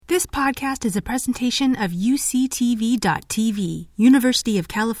This podcast is a presentation of UCTV.tv, University of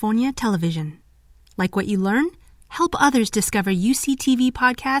California Television. Like what you learn? Help others discover UCTV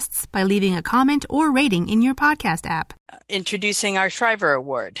podcasts by leaving a comment or rating in your podcast app. Introducing our Shriver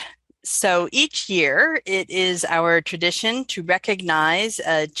Award. So each year, it is our tradition to recognize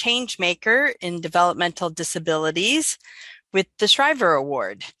a change maker in developmental disabilities with the Shriver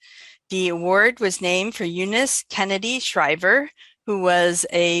Award. The award was named for Eunice Kennedy Shriver, who was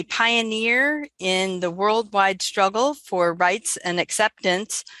a pioneer in the worldwide struggle for rights and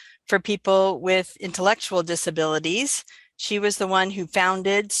acceptance for people with intellectual disabilities. She was the one who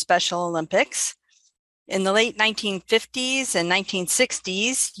founded Special Olympics. In the late 1950s and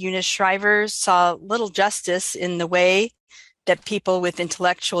 1960s, Eunice Shriver saw little justice in the way that people with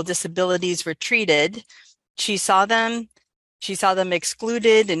intellectual disabilities were treated. She saw them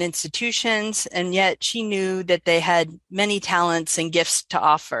excluded in institutions, and yet she knew that they had many talents and gifts to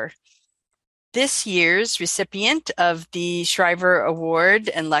offer. This year's recipient of the Shriver Award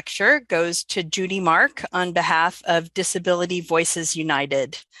and lecture goes to Judy Mark on behalf of Disability Voices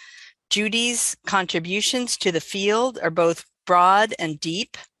United. Judy's contributions to the field are both broad and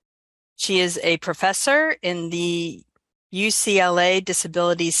deep. She is a professor in the UCLA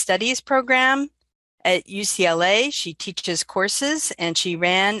Disability Studies program. At UCLA, she teaches courses, and she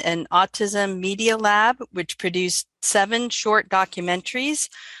ran an autism media lab, which produced 7 short documentaries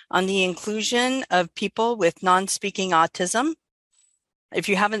on the inclusion of people with non-speaking autism. If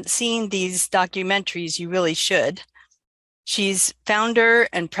you haven't seen these documentaries, you really should. She's founder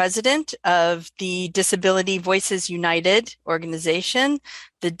and president of the Disability Voices United organization.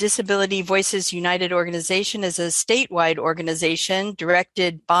 The Disability Voices United organization is a statewide organization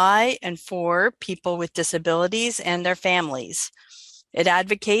directed by and for people with disabilities and their families. It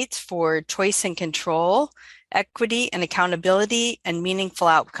advocates for choice and control, equity and accountability, and meaningful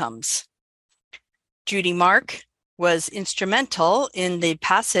outcomes. Judy Mark was instrumental in the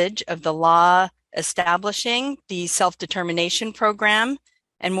passage of the law establishing the self-determination program,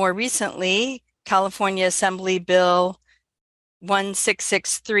 and more recently, California Assembly Bill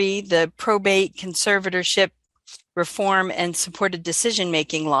 1663, the probate conservatorship reform and supported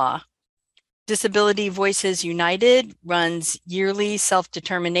decision-making law. Disability Voices United runs yearly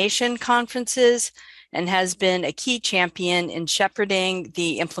self-determination conferences and has been a key champion in shepherding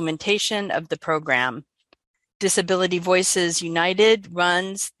the implementation of the program. Disability Voices United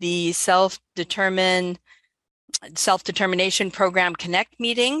runs the self-determination program connect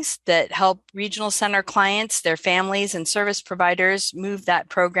meetings that help regional center clients, their families, and service providers move that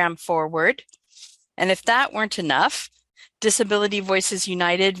program forward. And if that weren't enough, Disability Voices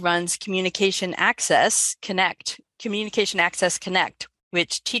United runs Communication Access Connect,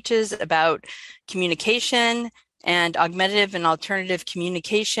 which teaches about communication and augmentative and alternative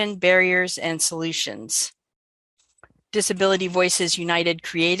communication barriers and solutions. Disability Voices United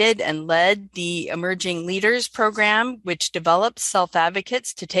created and led the Emerging Leaders program, which develops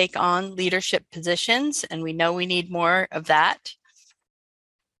self-advocates to take on leadership positions, and we know we need more of that.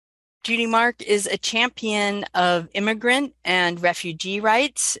 Judy Mark is a champion of immigrant and refugee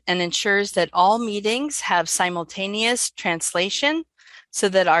rights and ensures that all meetings have simultaneous translation so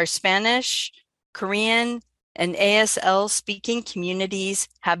that our Spanish, Korean, and ASL-speaking communities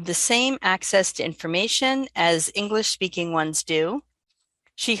have the same access to information as English-speaking ones do.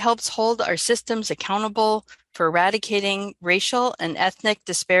 She helps hold our systems accountable for eradicating racial and ethnic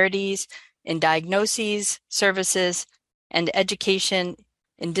disparities in diagnoses, services, and education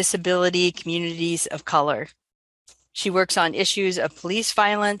in disability communities of color. She works on issues of police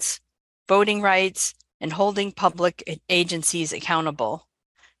violence, voting rights, and holding public agencies accountable.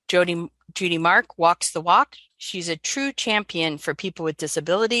 Judy Mark walks the walk. She's a true champion for people with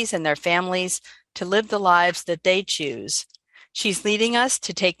disabilities and their families to live the lives that they choose. She's leading us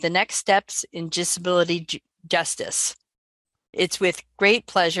to take the next steps in disability justice. It's with great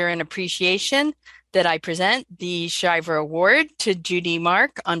pleasure and appreciation that I present the Shriver Award to Judy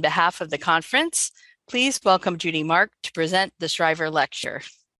Mark on behalf of the conference. Please welcome Judy Mark to present the Shriver Lecture.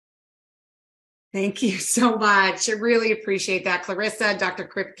 Thank you so much. I really appreciate that, Clarissa, Dr.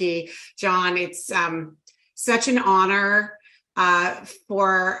 Kripke, John. It's such an honor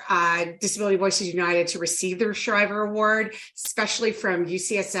for Disability Voices United to receive the Shriver Award, especially from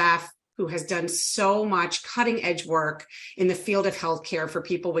UCSF, who has done so much cutting-edge work in the field of healthcare for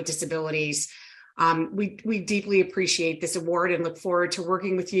people with disabilities. We deeply appreciate this award and look forward to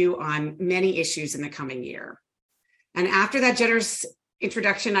working with you on many issues in the coming year. And after that generous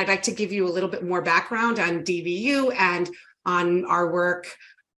introduction, I'd like to give you a little bit more background on DVU and on our work.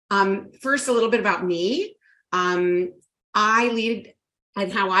 First, a little bit about me. I lead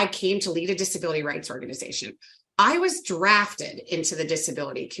and how I came to lead a disability rights organization. I was drafted into the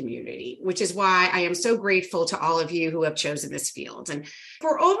disability community, which is why I am so grateful to all of you who have chosen this field. And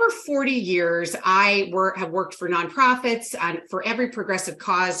for over 40 years, I have worked for nonprofits and for every progressive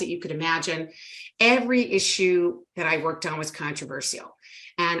cause that you could imagine. Every issue that I worked on was controversial.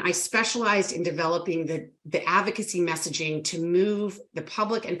 And I specialized in developing the advocacy messaging to move the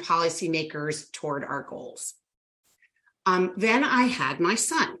public and policymakers toward our goals. Then I had my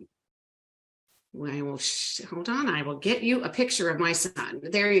son. Hold on, I will get you a picture of my son.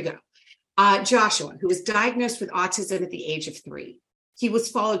 There you go. Joshua, who was diagnosed with autism at the age of 3. He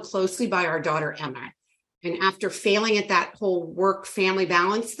was followed closely by our daughter, Emma. And after failing at that whole work-family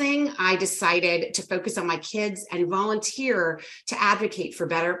balance thing, I decided to focus on my kids and volunteer to advocate for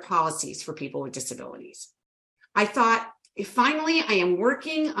better policies for people with disabilities. I thought, finally, I am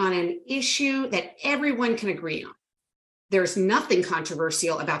working on an issue that everyone can agree on. There's nothing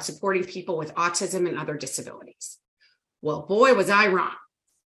controversial about supporting people with autism and other disabilities. Well, boy, was I wrong.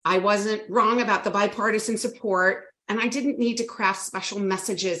 I wasn't wrong about the bipartisan support, and I didn't need to craft special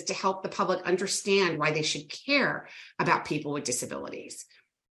messages to help the public understand why they should care about people with disabilities.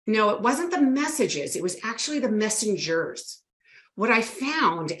 No, it wasn't the messages, it was actually the messengers. What I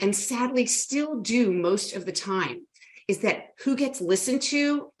found, and sadly still do most of the time, is that who gets listened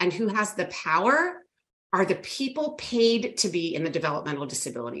to and who has the power are the people paid to be in the developmental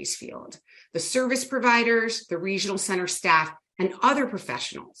disabilities field, the service providers, the regional center staff, and other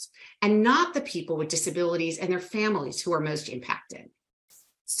professionals, and not the people with disabilities and their families who are most impacted.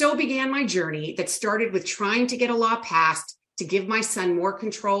 So began my journey that started with trying to get a law passed to give my son more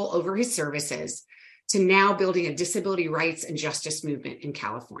control over his services, to now building a disability rights and justice movement in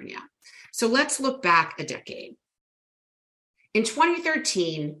California. So let's look back a decade. In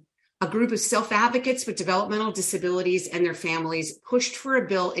 2013, a group of self-advocates with developmental disabilities and their families pushed for a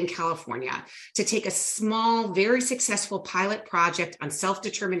bill in California to take a small, very successful pilot project on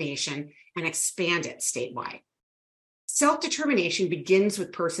self-determination and expand it statewide. Self-determination begins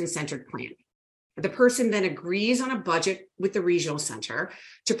with person-centered planning. The person then agrees on a budget with the regional center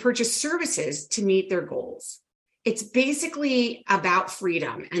to purchase services to meet their goals. It's basically about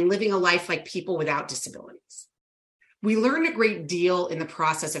freedom and living a life like people without disabilities. We learned a great deal in the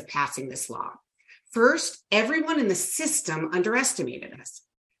process of passing this law. First, everyone in the system underestimated us.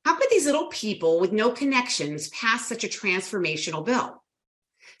 How could these little people with no connections pass such a transformational bill?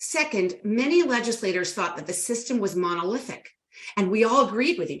 Second, many legislators thought that the system was monolithic, and we all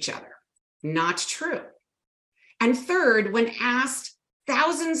agreed with each other. Not true. And third, when asked,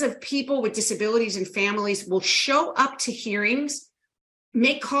 thousands of people with disabilities and families will show up to hearings,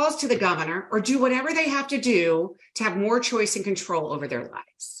 make calls to the governor, or do whatever they have to do to have more choice and control over their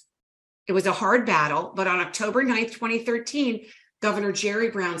lives. It was a hard battle, but on October 9th, 2013, Governor Jerry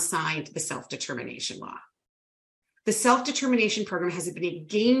Brown signed the self-determination law. The self-determination program has been a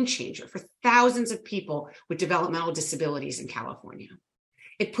game changer for thousands of people with developmental disabilities in California.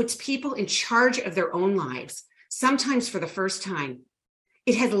 It puts people in charge of their own lives, sometimes for the first time.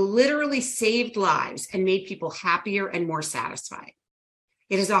 It has literally saved lives and made people happier and more satisfied.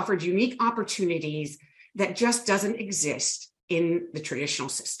 It has offered unique opportunities that just doesn't exist in the traditional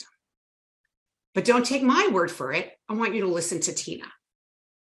system. But don't take my word for it. I want you to listen to Tina.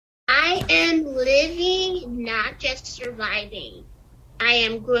 I am living, not just surviving. I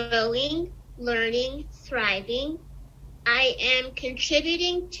am growing, learning, thriving. I am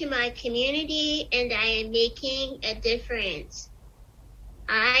contributing to my community, and I am making a difference.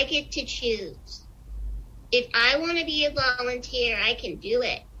 I get to choose. If I want to be a volunteer, I can do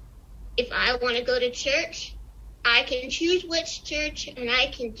it. If I want to go to church, I can choose which church, and I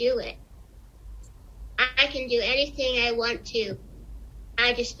can do it. I can do anything I want to.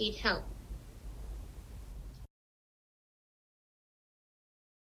 I just need help.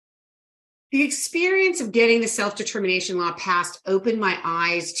 The experience of getting the self-determination law passed opened my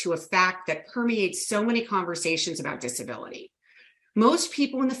eyes to a fact that permeates so many conversations about disability. Most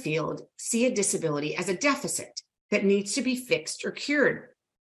people in the field see a disability as a deficit that needs to be fixed or cured,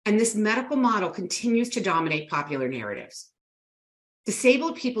 and this medical model continues to dominate popular narratives.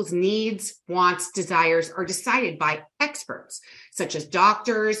 Disabled people's needs, wants, desires are decided by experts, such as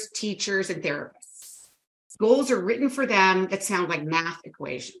doctors, teachers, and therapists. Goals are written for them that sound like math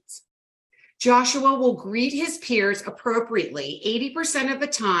equations. Joshua will greet his peers appropriately 80% of the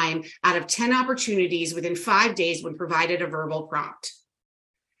time out of 10 opportunities within 5 days when provided a verbal prompt.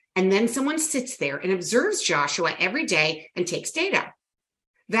 And then someone sits there and observes Joshua every day and takes data.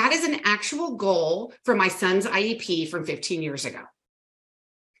 That is an actual goal for my son's IEP from 15 years ago.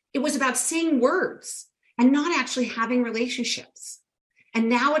 It was about saying words and not actually having relationships. And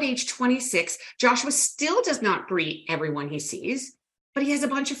now at age 26, Joshua still does not greet everyone he sees, but he has a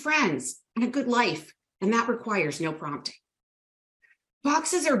bunch of friends and a good life, and that requires no prompting.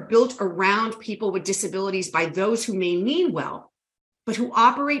 Boxes are built around people with disabilities by those who may mean well, but who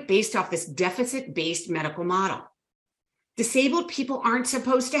operate based off this deficit-based medical model. Disabled people aren't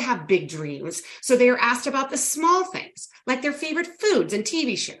supposed to have big dreams, so they are asked about the small things, like their favorite foods and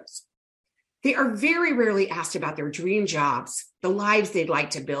TV shows. They are very rarely asked about their dream jobs, the lives they'd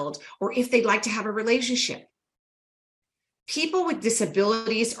like to build, or if they'd like to have a relationship. People with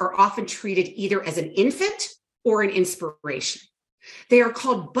disabilities are often treated either as an infant or an inspiration. They are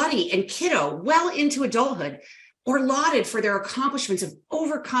called buddy and kiddo well into adulthood, or lauded for their accomplishments of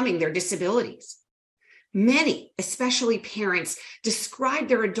overcoming their disabilities. Many, especially parents, describe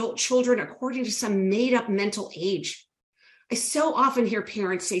their adult children according to some made-up mental age. I so often hear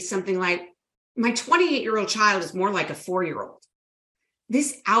parents say something like, "My 28-year-old child is more like a 4-year-old."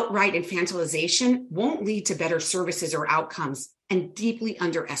 This outright infantilization won't lead to better services or outcomes and deeply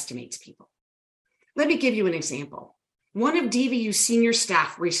underestimates people. Let me give you an example. One of DVU's senior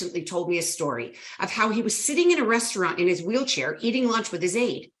staff recently told me a story of how he was sitting in a restaurant in his wheelchair eating lunch with his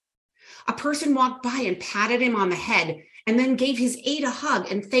aide. A person walked by and patted him on the head and then gave his aide a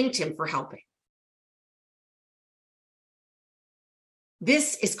hug and thanked him for helping.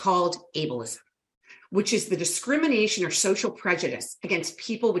 This is called ableism, which is the discrimination or social prejudice against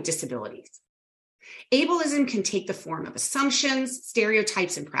people with disabilities. Ableism can take the form of assumptions,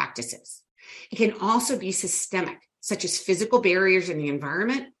 stereotypes, and practices. It can also be systemic, such as physical barriers in the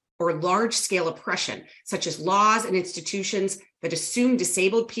environment, or large-scale oppression, such as laws and institutions that assume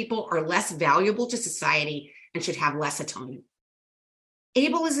disabled people are less valuable to society and should have less autonomy.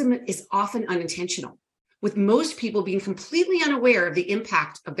 Ableism is often unintentional, with most people being completely unaware of the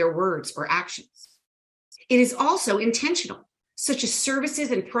impact of their words or actions. It is also intentional, such as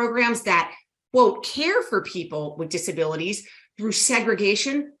services and programs that, quote, care for people with disabilities through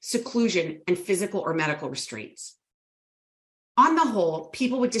segregation, seclusion, and physical or medical restraints. On the whole,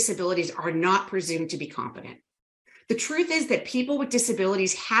 people with disabilities are not presumed to be competent. The truth is that people with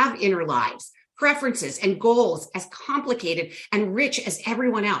disabilities have inner lives, preferences, and goals as complicated and rich as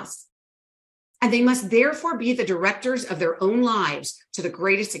everyone else. And they must therefore be the directors of their own lives to the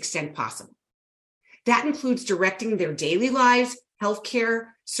greatest extent possible. That includes directing their daily lives, healthcare,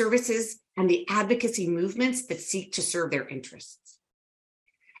 services, and the advocacy movements that seek to serve their interests.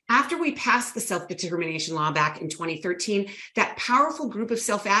 After we passed the self-determination law back in 2013, that powerful group of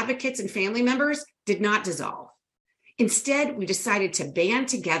self-advocates and family members did not dissolve. Instead, we decided to band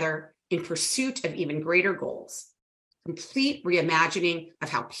together in pursuit of even greater goals, complete reimagining of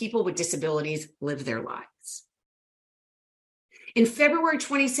how people with disabilities live their lives. In February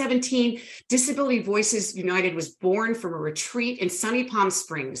 2017, Disability Voices United was born from a retreat in sunny Palm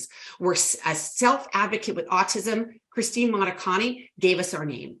Springs, where a self-advocate with autism, Christine Montacani, gave us our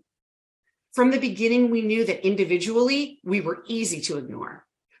name. From the beginning, we knew that individually, we were easy to ignore.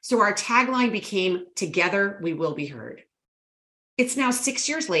 So our tagline became, "Together, we will be heard." It's now 6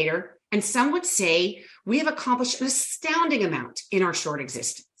 years later, and some would say we have accomplished an astounding amount in our short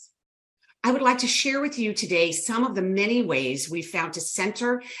existence. I would like to share with you today some of the many ways we've found to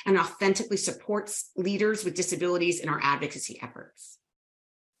center and authentically support leaders with disabilities in our advocacy efforts.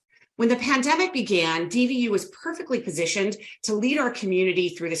 When the pandemic began, DVU was perfectly positioned to lead our community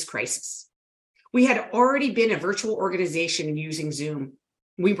through this crisis. We had already been a virtual organization using Zoom.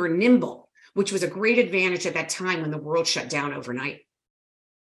 We were nimble, which was a great advantage at that time when the world shut down overnight.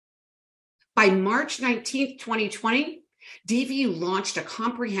 By March 19th, 2020, DVU launched a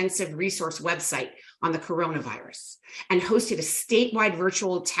comprehensive resource website on the coronavirus and hosted a statewide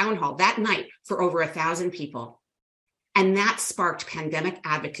virtual town hall that night for over 1,000 people. And that sparked pandemic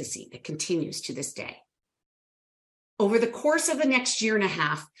advocacy that continues to this day. Over the course of the next year and a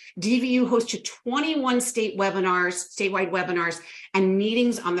half, DVU hosted 21 statewide webinars and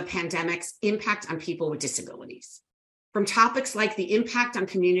meetings on the pandemic's impact on people with disabilities, from topics like the impact on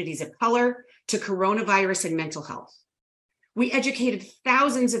communities of color to coronavirus and mental health. We educated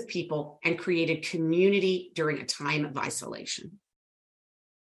thousands of people and created community during a time of isolation.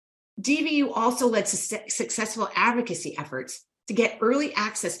 DVU also led successful advocacy efforts to get early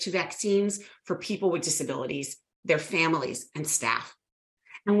access to vaccines for people with disabilities, their families, and staff.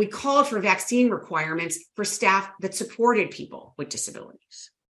 And we called for vaccine requirements for staff that supported people with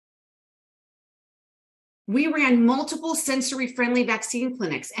disabilities. We ran multiple sensory-friendly vaccine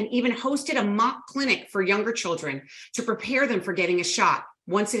clinics and even hosted a mock clinic for younger children to prepare them for getting a shot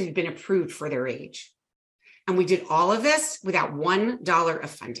once it had been approved for their age. And we did all of this without $1 of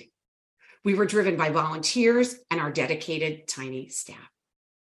funding. We were driven by volunteers and our dedicated tiny staff.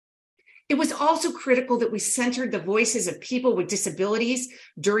 It was also critical that we centered the voices of people with disabilities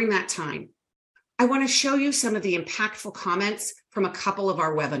during that time. I want to show you some of the impactful comments from a couple of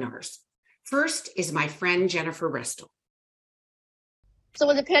our webinars. First is my friend Jennifer Restel. So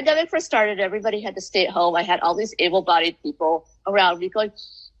when the pandemic first started, everybody had to stay at home. I had all these able-bodied people around me going,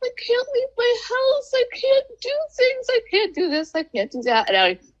 I can't leave my house. I can't do things. I can't do this. I can't do that. And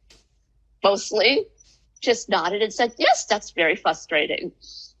I mostly just nodded and said, yes, that's very frustrating.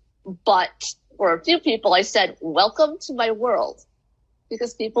 But for a few people, I said, welcome to my world,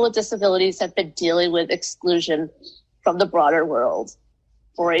 because people with disabilities have been dealing with exclusion from the broader world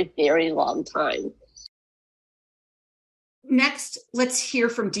for a very long time. Next, let's hear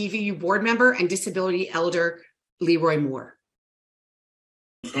from DVU board member and disability elder Leroy Moore.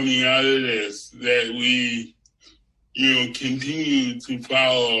 Coming out of this, that we, continue to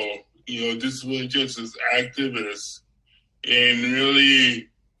follow, disability justice activists and really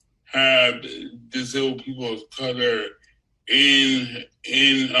have disabled people of color in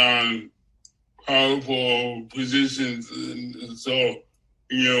powerful positions. And so, when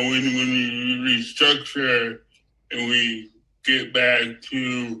we restructure and we get back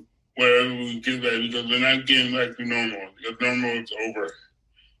to wherever we get back, because we're not getting back to normal, because normal is over.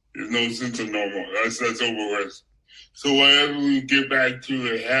 There's no sense of normal. That's over with. So whatever we get back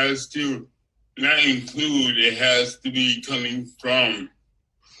to, it has to not include, it has to be coming from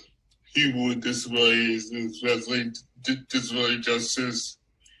people with disabilities, and especially disability justice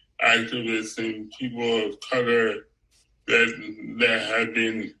activists and people of color that have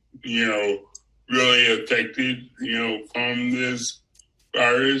been, really affected, from this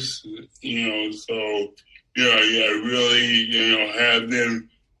virus, so, really, have them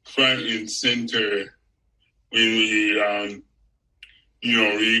front and center when we,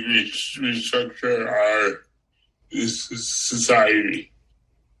 restructure our society.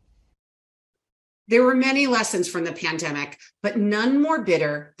 There were many lessons from the pandemic, but none more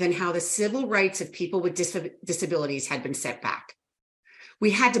bitter than how the civil rights of people with disabilities had been set back.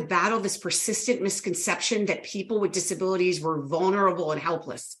 We had to battle this persistent misconception that people with disabilities were vulnerable and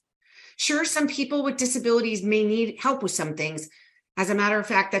helpless. Sure, some people with disabilities may need help with some things. As a matter of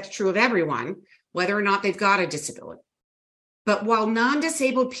fact, that's true of everyone, whether or not they've got a disability. But while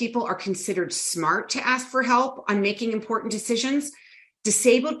non-disabled people are considered smart to ask for help on making important decisions,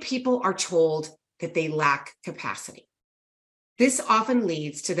 disabled people are told that they lack capacity. This often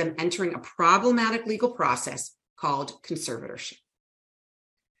leads to them entering a problematic legal process called conservatorship.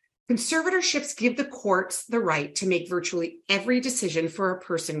 Conservatorships give the courts the right to make virtually every decision for a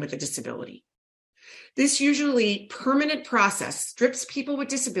person with a disability. This usually permanent process strips people with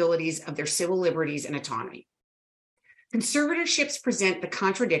disabilities of their civil liberties and autonomy. Conservatorships present the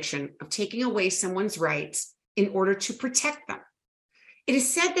contradiction of taking away someone's rights in order to protect them. It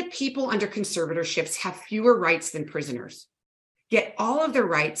is said that people under conservatorships have fewer rights than prisoners, yet all of their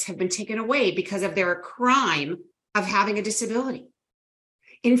rights have been taken away because of their crime of having a disability.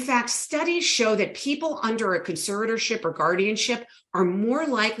 In fact, studies show that people under a conservatorship or guardianship are more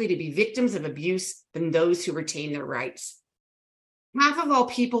likely to be victims of abuse than those who retain their rights. Half of all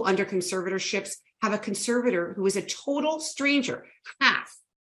people under conservatorships have a conservator who is a total stranger, half,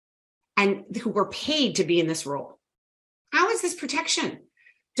 and who were paid to be in this role. How is this protection?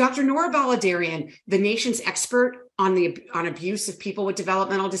 Dr. Nora Baladarian, the nation's expert on abuse of people with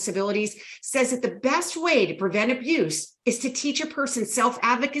developmental disabilities, says that the best way to prevent abuse is to teach a person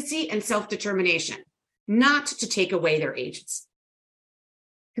self-advocacy and self-determination, not to take away their agency.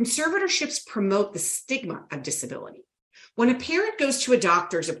 Conservatorships promote the stigma of disability. When a parent goes to a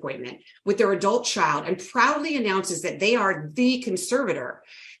doctor's appointment with their adult child and proudly announces that they are the conservator,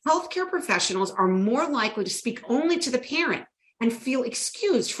 healthcare professionals are more likely to speak only to the parent and feel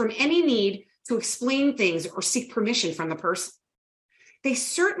excused from any need to explain things or seek permission from the person. They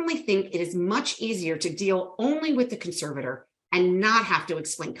certainly think it is much easier to deal only with the conservator and not have to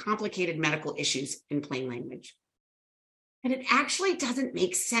explain complicated medical issues in plain language. And it actually doesn't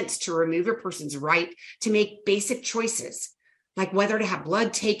make sense to remove a person's right to make basic choices, like whether to have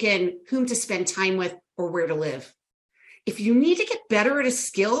blood taken, whom to spend time with, or where to live. If you need to get better at a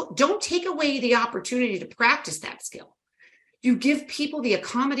skill, don't take away the opportunity to practice that skill. You give people the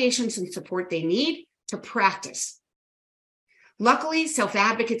accommodations and support they need to practice. Luckily,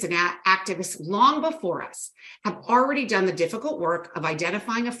 self-advocates and activists long before us have already done the difficult work of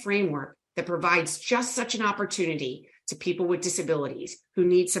identifying a framework that provides just such an opportunity to people with disabilities who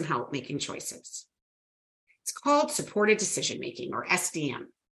need some help making choices. It's called supported decision-making, or SDM,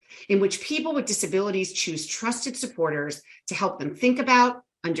 in which people with disabilities choose trusted supporters to help them think about,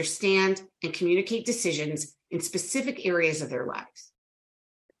 understand, and communicate decisions in specific areas of their lives.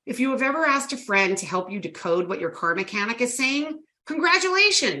 If you have ever asked a friend to help you decode what your car mechanic is saying,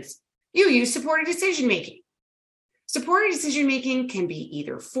 congratulations, you use supported decision-making. Supported decision-making can be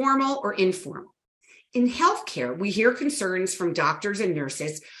either formal or informal. In healthcare, we hear concerns from doctors and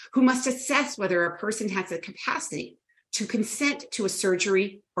nurses who must assess whether a person has the capacity to consent to a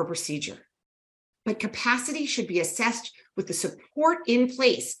surgery or procedure. But capacity should be assessed with the support in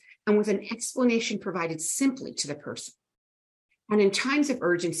place and with an explanation provided simply to the person. And in times of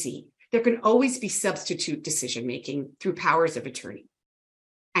urgency, there can always be substitute decision-making through powers of attorney.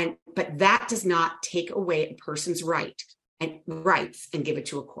 But that does not take away a person's rights and give it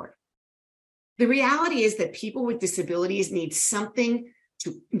to a court. The reality is that people with disabilities needed something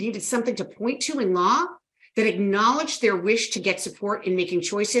to point to in law that acknowledged their wish to get support in making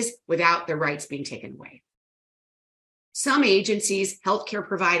choices without their rights being taken away. Some agencies, healthcare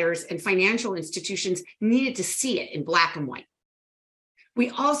providers, and financial institutions needed to see it in black and white. We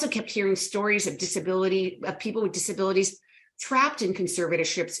also kept hearing stories of people with disabilities trapped in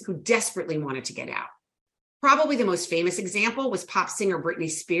conservatorships who desperately wanted to get out. Probably the most famous example was pop singer Britney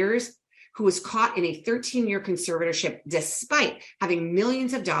Spears, who was caught in a 13-year conservatorship despite having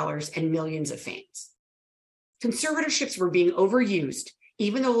millions of dollars and millions of fans. Conservatorships were being overused,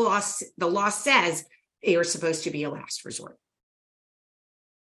 even though the law says they are supposed to be a last resort.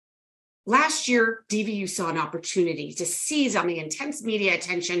 Last year, DVU saw an opportunity to seize on the intense media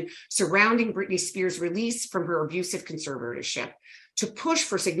attention surrounding Britney Spears' release from her abusive conservatorship to push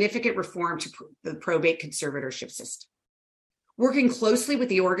for significant reform to the probate conservatorship system. Working closely with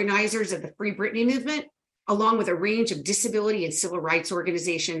the organizers of the Free Britney movement, along with a range of disability and civil rights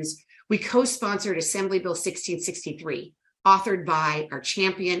organizations, we co-sponsored Assembly Bill 1663, authored by our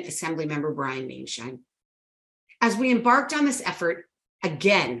champion, Assemblymember Brian Mainshine. As we embarked on this effort,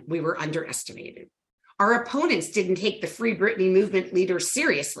 again, we were underestimated. Our opponents didn't take the Free Britney movement leaders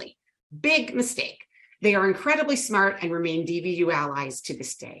seriously. Big mistake. They are incredibly smart and remain DVU allies to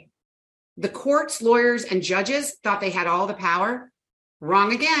this day. The courts, lawyers, and judges thought they had all the power.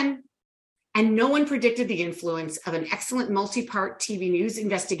 Wrong again. And no one predicted the influence of an excellent multi-part TV news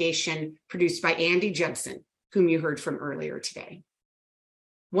investigation produced by Andy Judson, whom you heard from earlier today.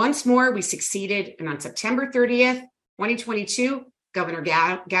 Once more, we succeeded, and on September 30th, 2022, Governor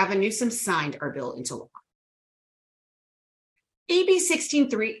Gavin Newsom signed our bill into law. AB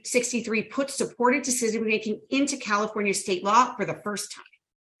 1663 puts supported decision-making into California state law for the first time.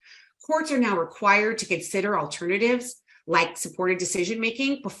 Courts are now required to consider alternatives like supported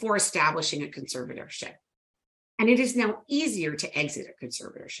decision-making before establishing a conservatorship. And it is now easier to exit a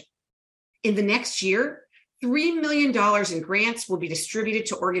conservatorship. In the next year, $3 million in grants will be distributed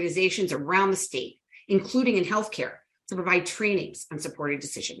to organizations around the state, including in healthcare, to provide trainings on supported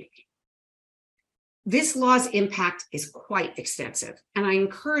decision-making. This law's impact is quite extensive, and I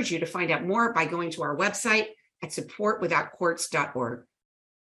encourage you to find out more by going to our website at supportwithoutcourts.org.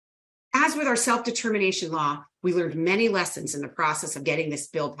 As with our self-determination law, we learned many lessons in the process of getting this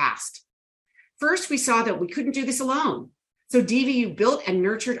bill passed. First, we saw that we couldn't do this alone, so DVU built and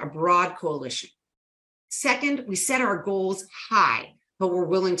nurtured a broad coalition. Second, we set our goals high, but were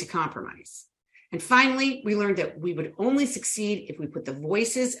willing to compromise. And finally, we learned that we would only succeed if we put the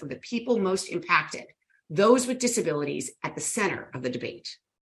voices of the people most impacted, those with disabilities, at the center of the debate.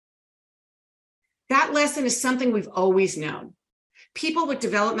 That lesson is something we've always known. People with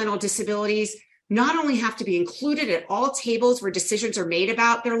developmental disabilities not only have to be included at all tables where decisions are made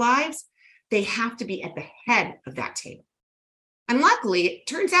about their lives, they have to be at the head of that table. And luckily, it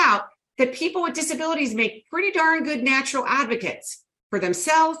turns out that people with disabilities make pretty darn good natural advocates for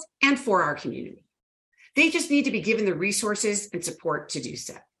themselves and for our community. They just need to be given the resources and support to do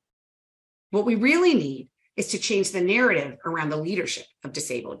so. What we really need is to change the narrative around the leadership of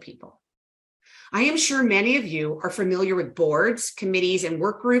disabled people. I am sure many of you are familiar with boards, committees, and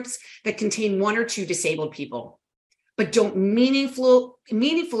work groups that contain one or two disabled people, but don't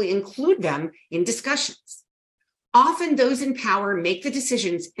meaningfully include them in discussions. Often those in power make the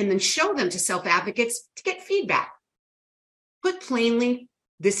decisions and then show them to self-advocates to get feedback. Put plainly,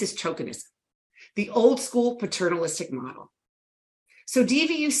 this is tokenism, the old school paternalistic model. So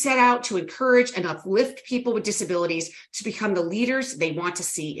DVU set out to encourage and uplift people with disabilities to become the leaders they want to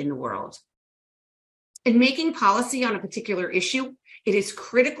see in the world. In making policy on a particular issue, it is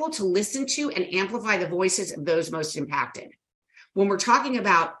critical to listen to and amplify the voices of those most impacted. When we're talking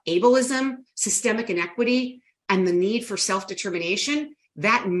about ableism, systemic inequity, and the need for self-determination,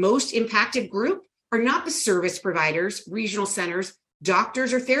 that most impacted group are not the service providers, regional centers,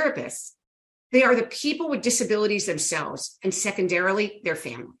 doctors, or therapists. They are the people with disabilities themselves, and secondarily, their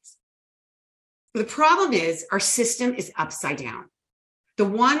families. The problem is our system is upside down. The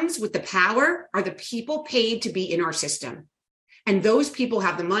ones with the power are the people paid to be in our system. And those people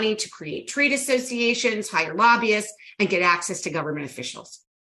have the money to create trade associations, hire lobbyists, and get access to government officials.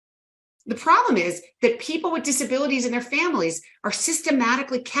 The problem is that people with disabilities and their families are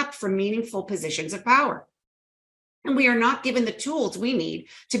systematically kept from meaningful positions of power. And we are not given the tools we need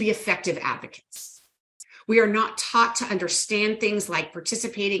to be effective advocates. We are not taught to understand things like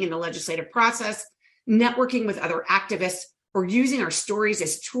participating in the legislative process, networking with other activists, or using our stories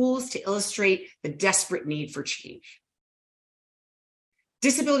as tools to illustrate the desperate need for change.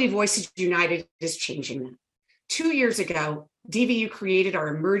 Disability Voices United is changing that. 2 years ago, DVU created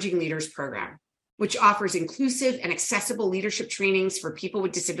our Emerging Leaders Program, which offers inclusive and accessible leadership trainings for people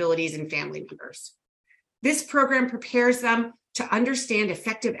with disabilities and family members. This program prepares them to understand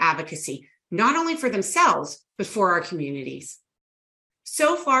effective advocacy, not only for themselves, but for our communities.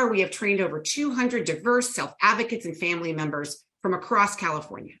 So far, we have trained over 200 diverse self-advocates and family members from across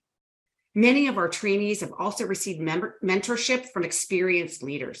California. Many of our trainees have also received mentorship from experienced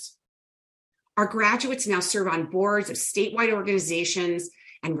leaders. Our graduates now serve on boards of statewide organizations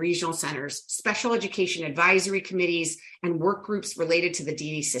and regional centers, special education advisory committees, and work groups related to the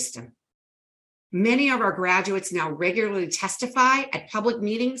DD system. Many of our graduates now regularly testify at public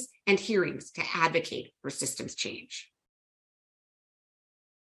meetings and hearings to advocate for systems change.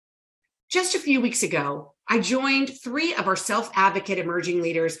 Just a few weeks ago, I joined 3 of our self-advocate emerging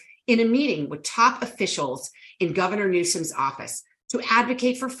leaders in a meeting with top officials in Governor Newsom's office to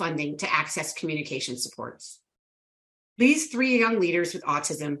advocate for funding to access communication supports. These 3 young leaders with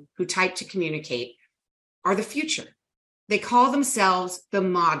autism who type to communicate are the future. They call themselves the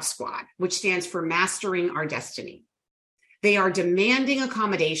MOD Squad, which stands for Mastering Our Destiny. They are demanding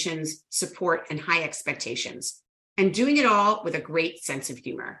accommodations, support, and high expectations, and doing it all with a great sense of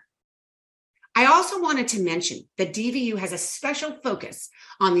humor. I also wanted to mention that DVU has a special focus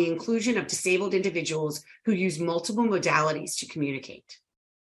on the inclusion of disabled individuals who use multiple modalities to communicate.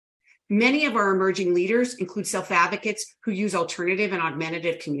 Many of our emerging leaders include self-advocates who use alternative and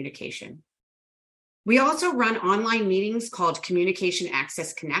augmentative communication. We also run online meetings called Communication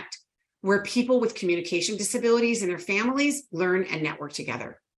Access Connect, where people with communication disabilities and their families learn and network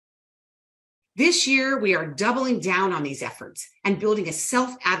together. This year, we are doubling down on these efforts and building a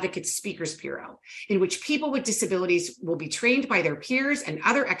self-advocate speakers bureau in which people with disabilities will be trained by their peers and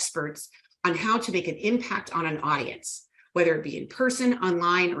other experts on how to make an impact on an audience, whether it be in person,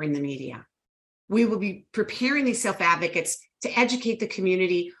 online, or in the media. We will be preparing these self-advocates to educate the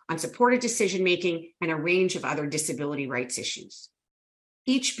community on supported decision-making and a range of other disability rights issues.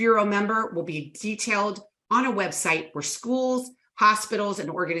 Each bureau member will be detailed on a website where schools, hospitals,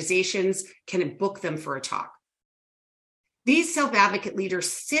 and organizations can book them for a talk. These self-advocate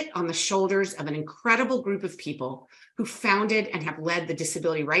leaders sit on the shoulders of an incredible group of people who founded and have led the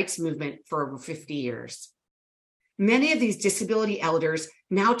disability rights movement for over 50 years. Many of these disability elders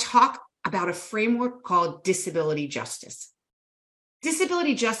now talk about a framework called disability justice.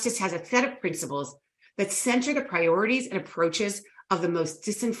 Disability justice has a set of principles that center the priorities and approaches of the most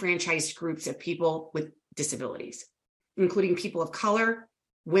disenfranchised groups of people with disabilities, including people of color,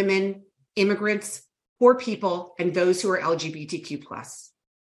 women, immigrants, poor people, and those who are LGBTQ+.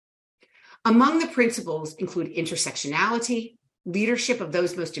 Among the principles include intersectionality, leadership of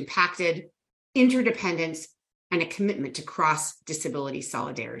those most impacted, interdependence, and a commitment to cross-disability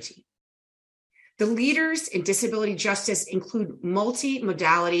solidarity. The leaders in disability justice include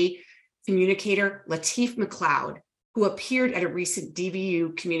multi-modality communicator Lateef McLeod, who appeared at a recent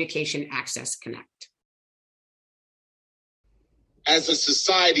DVU Communication Access Connect. As a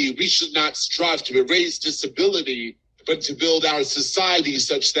society, we should not strive to erase disability, but to build our society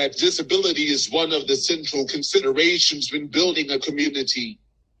such that disability is one of the central considerations when building a community.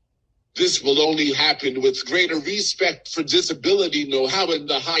 This will only happen with greater respect for disability know-how and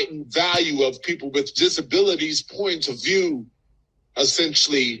the heightened value of people with disabilities' point of view.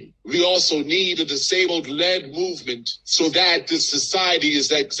 Essentially, we also need a disabled-led movement so that this society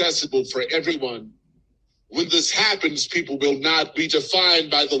is accessible for everyone. When this happens, people will not be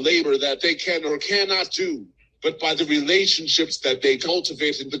defined by the labor that they can or cannot do, but by the relationships that they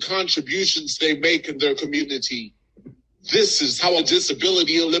cultivate and the contributions they make in their community. This is how a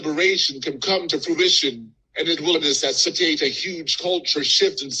disability liberation can come to fruition, and it will necessitate a huge culture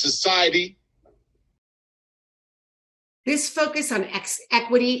shift in society. This focus on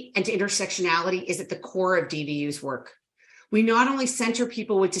equity and intersectionality is at the core of DVU's work. We not only center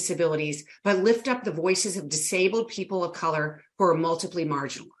people with disabilities, but lift up the voices of disabled people of color who are multiply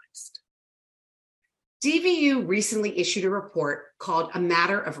marginalized. DVU recently issued a report called A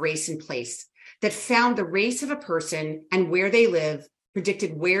Matter of Race and Place that found the race of a person and where they live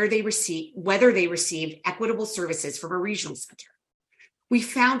predicted whether they received equitable services from a regional center. We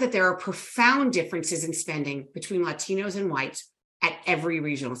found that there are profound differences in spending between Latinos and whites at every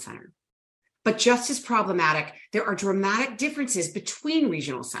regional center. But just as problematic, there are dramatic differences between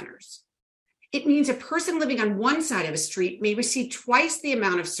regional centers. It means a person living on one side of a street may receive twice the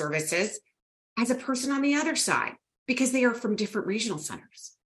amount of services as a person on the other side because they are from different regional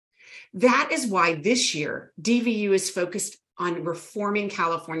centers. That is why this year, DVU is focused on reforming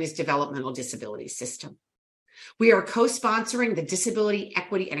California's developmental disability system. We are co-sponsoring the Disability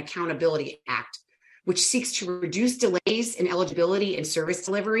Equity and Accountability Act, which seeks to reduce delays in eligibility and service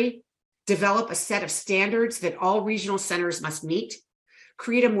delivery, develop a set of standards that all regional centers must meet,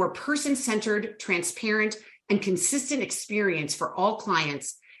 create a more person-centered, transparent, and consistent experience for all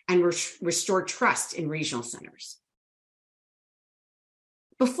clients, and restore trust in regional centers.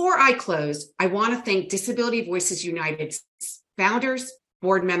 Before I close, I want to thank Disability Voices United's founders,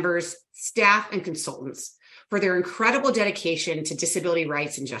 board members, staff, and consultants for their incredible dedication to disability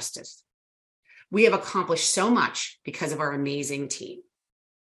rights and justice. We have accomplished so much because of our amazing team.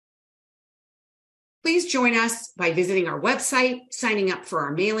 Please join us by visiting our website, signing up for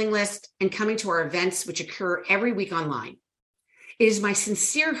our mailing list, and coming to our events, which occur every week online. It is my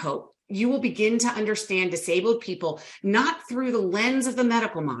sincere hope you will begin to understand disabled people not through the lens of the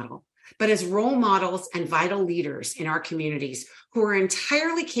medical model, but as role models and vital leaders in our communities who are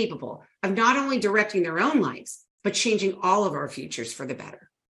entirely capable of not only directing their own lives, but changing all of our futures for the better.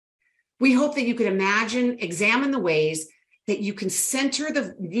 We hope that you can examine the ways that you can center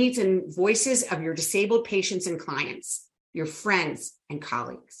the needs and voices of your disabled patients and clients, your friends and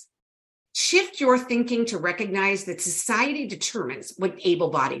colleagues. Shift your thinking to recognize that society determines what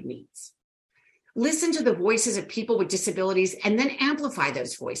able-bodied needs. Listen to the voices of people with disabilities and then amplify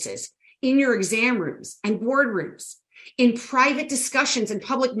those voices in your exam rooms and boardrooms, in private discussions and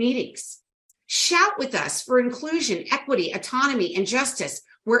public meetings. Shout with us for inclusion, equity, autonomy, and justice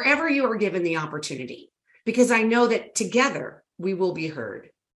wherever you are given the opportunity, because I know that together we will be heard.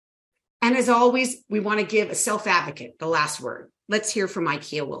 And as always, we want to give a self-advocate the last word. Let's hear from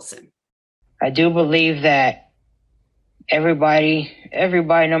Ikea Wilson. I do believe that everybody,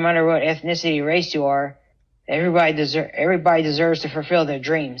 no matter what ethnicity, race you are, everybody deserves to fulfill their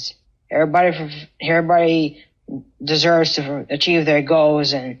dreams. Everybody deserves to achieve their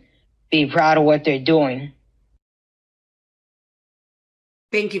goals and be proud of what they're doing.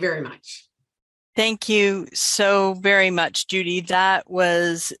 Thank you very much. Thank you so very much, Judy. That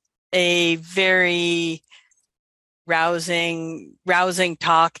was a very rousing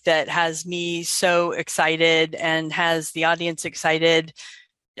talk that has me so excited and has the audience excited.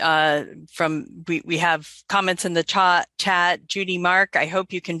 We have comments in the chat. Judy Mark, I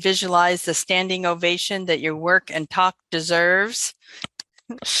hope you can visualize the standing ovation that your work and talk deserves.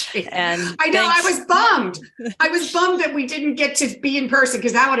 And I know, I was bummed. I was bummed that we didn't get to be in person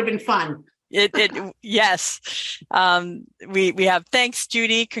because that would have been fun. Yes. We have thanks,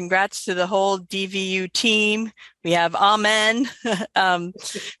 Judy. Congrats to the whole DVU team. We have amen.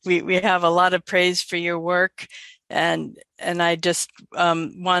 We have a lot of praise for your work. And I just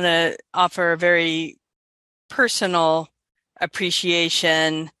want to offer a very personal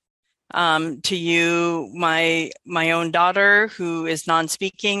appreciation to you, my own daughter, who is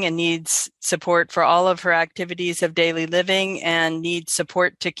non-speaking and needs support for all of her activities of daily living and needs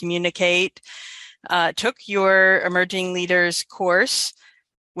support to communicate, took your Emerging Leaders course,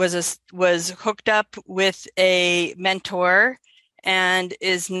 was hooked up with a mentor, and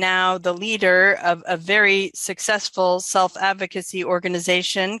is now the leader of a very successful self-advocacy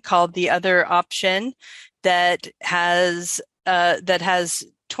organization called The Other Option that has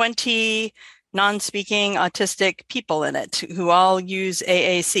 20 non-speaking autistic people in it who all use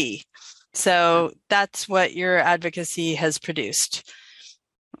AAC. So that's what your advocacy has produced.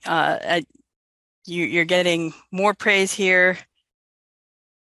 You're getting more praise here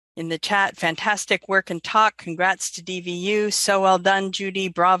in the chat. Fantastic work and talk. Congrats to DVU. So well done, Judy.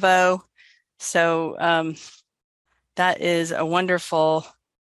 Bravo. So that is a wonderful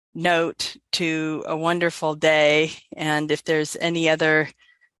note to a wonderful day. And if there's any other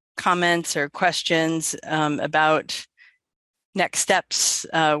comments or questions about next steps,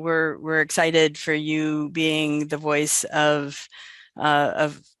 we're excited for you being the voice of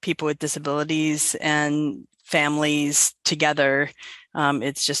people with disabilities and families together.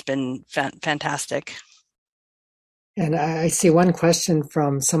 It's just been fantastic. And I see one question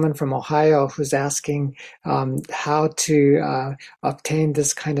from someone from Ohio who's asking how to obtain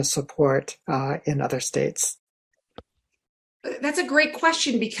this kind of support in other states. That's a great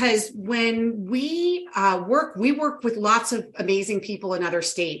question, because when we work with lots of amazing people in other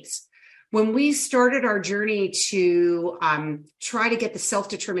states. When we started our journey to try to get the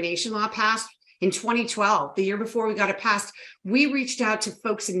self-determination law passed in 2012, the year before we got it passed, we reached out to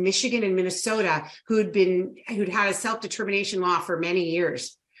folks in Michigan and Minnesota who'd had a self-determination law for many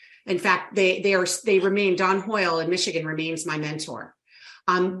years. In fact, they remain. Don Hoyle in Michigan remains my mentor.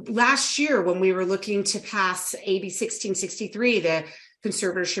 Last year, when we were looking to pass AB 1663, the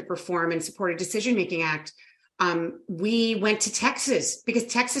Conservatorship Reform and Supported Decision-Making Act, we went to Texas because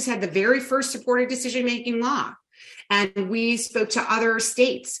Texas had the very first supported decision-making law, and we spoke to other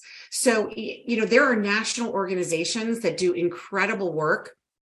states. So, there are national organizations that do incredible work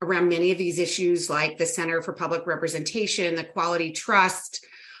around many of these issues, like the Center for Public Representation, the Quality Trust.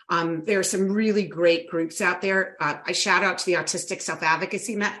 There are some really great groups out there. I shout out to the Autistic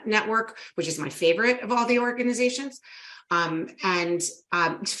Self-Advocacy Network, which is my favorite of all the organizations. And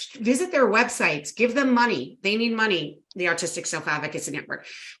visit their websites, give them money. They need money, the Autistic Self-Advocacy Network.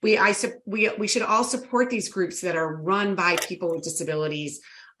 We should all support these groups that are run by people with disabilities,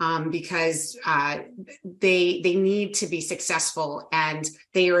 because they need to be successful, and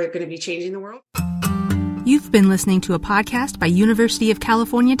they are going to be changing the world. You've been listening to a podcast by University of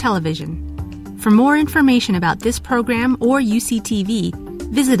California Television. For more information about this program or UCTV,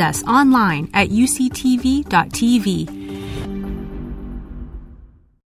 visit us online at uctv.tv